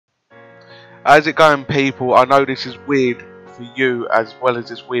How's it going, people? I know this is weird for you as well as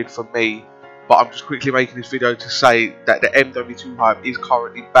it's weird for me, but I'm just quickly making this video to say that the MW2 hype is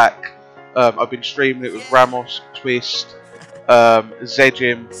currently back. I've been streaming it with Ramos, Twist,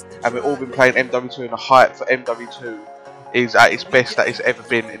 Zejim, and we've all been playing MW2, and the hype for MW2 is at its best that it's ever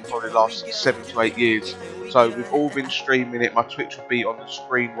been in probably the last 7 to 8 years. So we've all been streaming it. My Twitch will be on the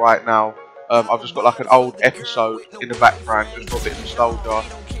screen right now. I've just got like an old episode in the background just for a bit of nostalgia.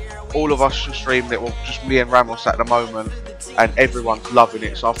 All of us are streaming it, well, just me and Ramos at the moment, and everyone's loving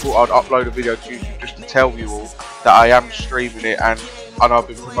it. So I thought I'd upload a video to YouTube just to tell you all that I am streaming it, and I know I've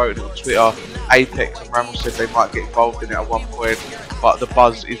been promoting it on Twitter. Apex and Ramos said they might get involved in it at one point, but the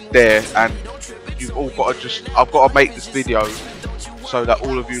buzz is there, and you've all got to I've got to make this video so that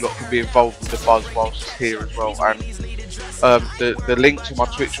all of you lot can be involved with the buzz whilst it's here as well. And the link to my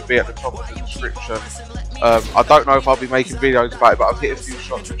Twitch will be at the top of the description. I don't know if I'll be making videos about it, but I've hit a few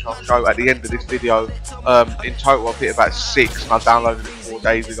shots which I'll show at the end of this video. In total I've hit about 6, and I downloaded it 4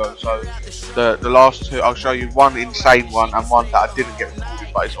 days ago. So the last 2, I'll show you one insane one and one that I didn't get recorded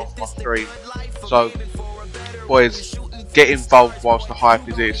but it's off my stream. So boys, get involved whilst the hype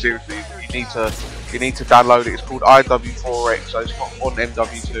is here. Seriously, you need to download it. It's called IW4X, so it's not on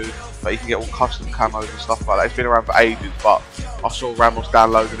MW2, but you can get all custom camos and stuff like that. It's been around for ages, but I saw Ramos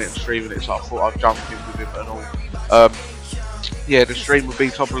downloading it and streaming it, so I thought I'd jump in with him and all. Yeah, the stream will be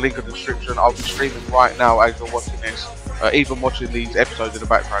top of the link in the description. I'll be streaming right now as you're watching this. Even watching these episodes in the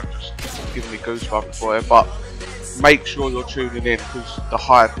background, just giving me goosebumps for it. But make sure you're tuning in because the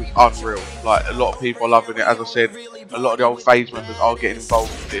hype is unreal. Like, a lot of people are loving it. As I said, a lot of the old phase members are getting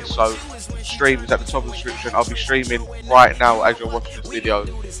involved with this. So stream is at the top of the description. I'll be streaming right now as you're watching this video.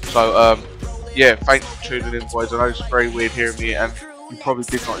 So yeah, thanks for tuning in, boys. I know it's very weird hearing me, and you probably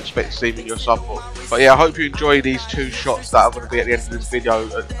did not expect to see me in your support. But yeah, I hope you enjoy these 2 shots that are going to be at the end of this video.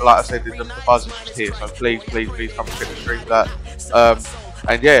 Like I said, the buzz is just here, so please come and check the stream that.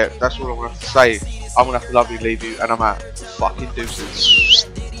 And yeah, that's all I'm going to have to say. I'm going to have to love you, leave you, and I'm out. Fucking deuces.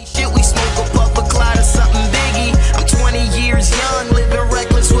 We smoke a puff of cloud or something biggie. I'm 20 years young, living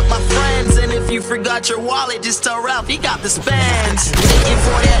reckless with my friends. And if you forgot your wallet, just tell Ralph he got the spends. Waiting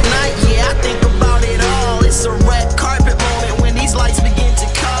for that night, yeah, I think about it all. It's a red carpet moment when these lights begin to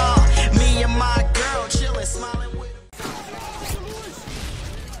call. Me and my girl chilling, smiling with.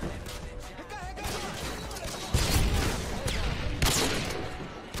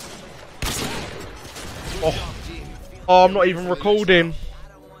 Oh, I'm not even recording.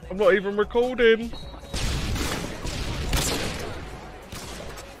 I'm not even recording.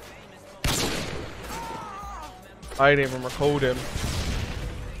 I ain't even recording.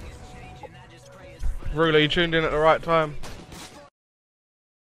 Ruler, you tuned in at the right time.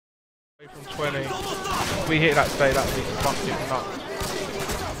 From 20. If we hit that state, that would be fucking nuts.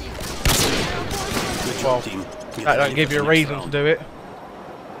 Well, that don't give you a reason to do it.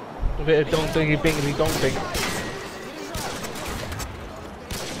 A bit of donk-dingy bingity donk-ding.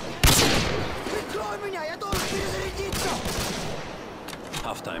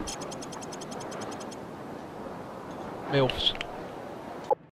 Half time. MILFs.